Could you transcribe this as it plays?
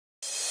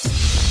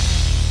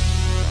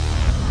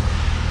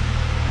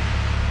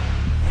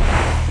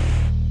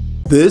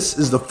This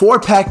is the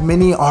 4-pack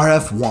MINI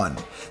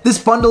RF1.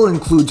 This bundle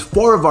includes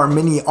 4 of our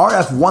MINI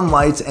RF1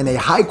 lights and a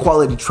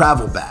high-quality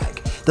travel bag.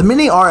 The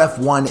MINI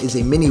RF1 is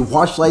a mini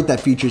watch light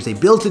that features a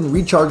built-in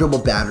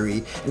rechargeable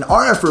battery, an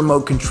RF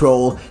remote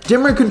control,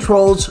 dimmer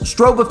controls,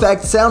 strobe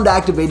effect,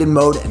 sound-activated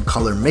mode, and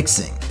color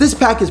mixing. This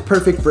pack is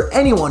perfect for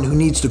anyone who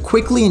needs to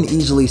quickly and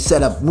easily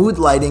set up mood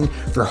lighting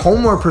for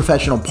home or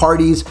professional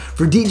parties,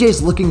 for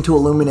DJs looking to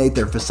illuminate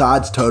their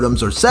facades,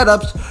 totems, or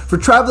setups, for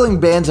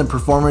traveling bands and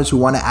performers who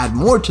want to add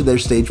more to their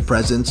stage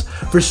presence,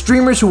 for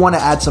streamers who want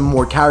to add some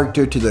more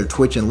character to their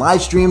Twitch and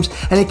live streams,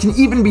 and it can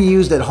even be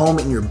used at home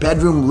in your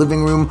bedroom,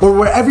 living room, or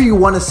wherever you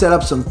want to set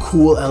up some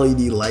cool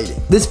LED lighting.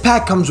 This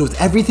pack comes with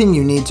everything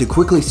you need to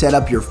quickly set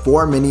up your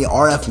 4 MINI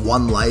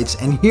RF1 lights,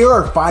 and here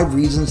are 5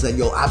 reasons that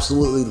you'll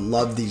absolutely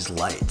love these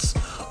lights.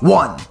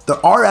 1. The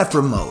RF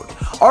remote.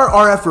 Our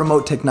RF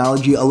remote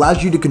technology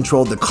allows you to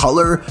control the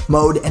color,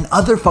 mode, and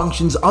other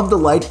functions of the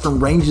light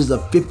from ranges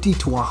of 50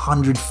 to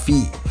 100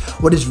 feet.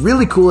 What is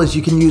really cool is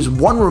you can use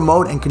one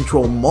remote and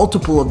control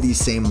multiple of these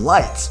same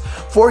lights.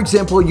 For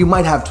example, you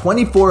might have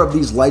 24 of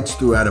these lights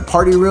throughout a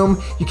party room.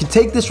 You can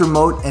take this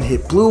remote and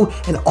hit blue,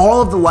 and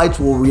all of the lights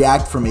will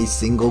react from a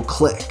single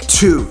click.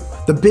 2.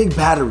 The big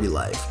battery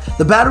life.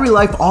 The battery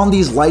life on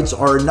these lights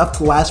are enough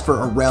to last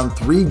for around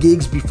 3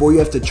 gigs before you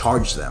have to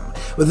charge them.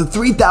 With a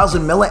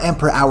 3000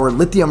 mAh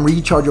lithium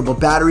rechargeable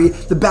battery,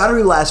 the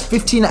battery lasts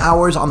 15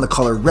 hours on the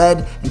color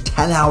red and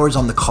 10 hours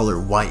on the color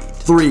white.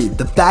 3.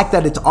 The fact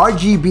that it's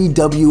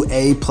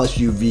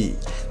RGBWA+UV.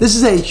 This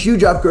is a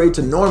huge upgrade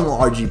to normal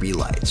RGB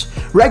lights.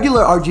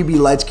 Regular RGB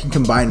lights can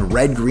combine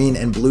red, green,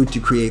 and blue to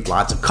create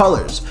lots of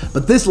colors,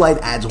 but this light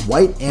adds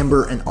white,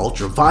 amber, and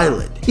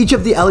ultraviolet. Each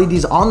of the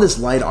LEDs on this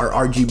light are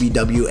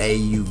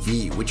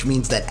RGBWA+UV, which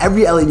means that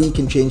every LED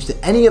can change to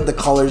any of the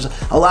colors,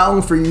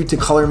 allowing for you to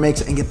color mix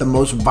and get the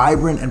most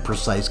vibrant and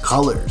precise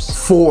colors.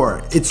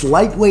 4. It's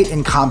lightweight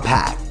and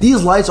compact.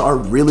 These lights are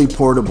really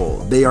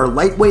portable. They are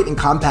lightweight and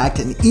compact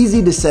and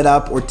easy to set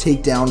up or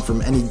take down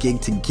from any gig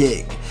to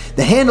gig.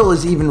 The handle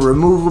is even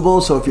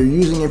removable, so if you're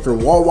using it for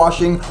wall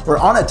washing or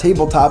on a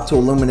tabletop to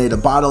illuminate a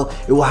bottle,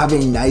 it will have a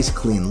nice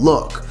clean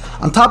look.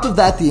 On top of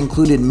that, the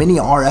included MINI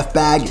RF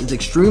bag is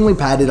extremely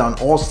padded on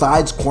all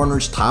sides,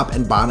 corners, top,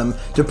 and bottom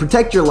to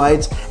protect your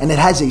lights, and it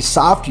has a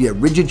soft yet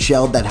rigid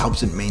shell that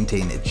helps it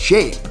maintain its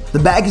shape. The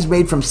bag is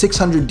made from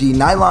 600D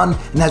nylon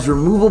and has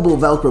removable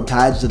Velcro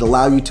pads that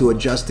allow you to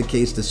adjust the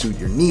case to suit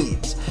your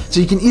needs. So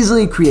you can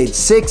easily create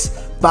 6,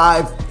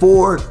 5,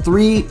 4,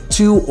 3,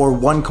 2, or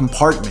 1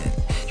 compartment.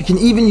 You can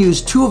even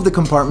use 2 of the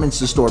compartments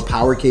to store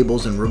power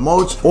cables and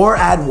remotes, or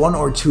add 1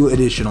 or 2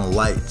 additional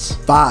lights.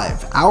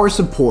 5. Our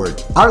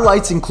support. Our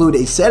lights include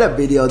a setup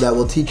video that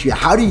will teach you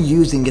how to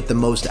use and get the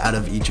most out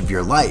of each of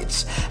your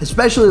lights,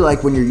 especially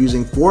like when you're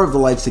using 4 of the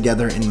lights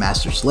together in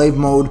master-slave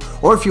mode,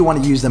 or if you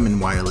want to use them in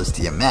wireless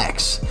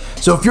DMX.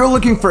 So if you're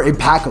looking for a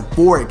pack of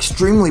 4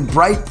 extremely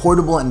bright,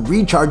 portable, and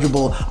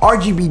rechargeable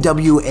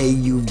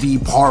RGBWA+UV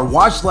PAR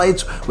watch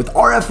lights with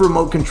RF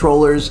remote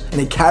controllers and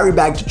a carry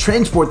bag to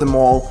transport them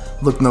all,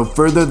 look no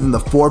further than the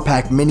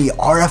 4-pack MINI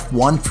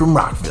RF1 from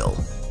Rockville.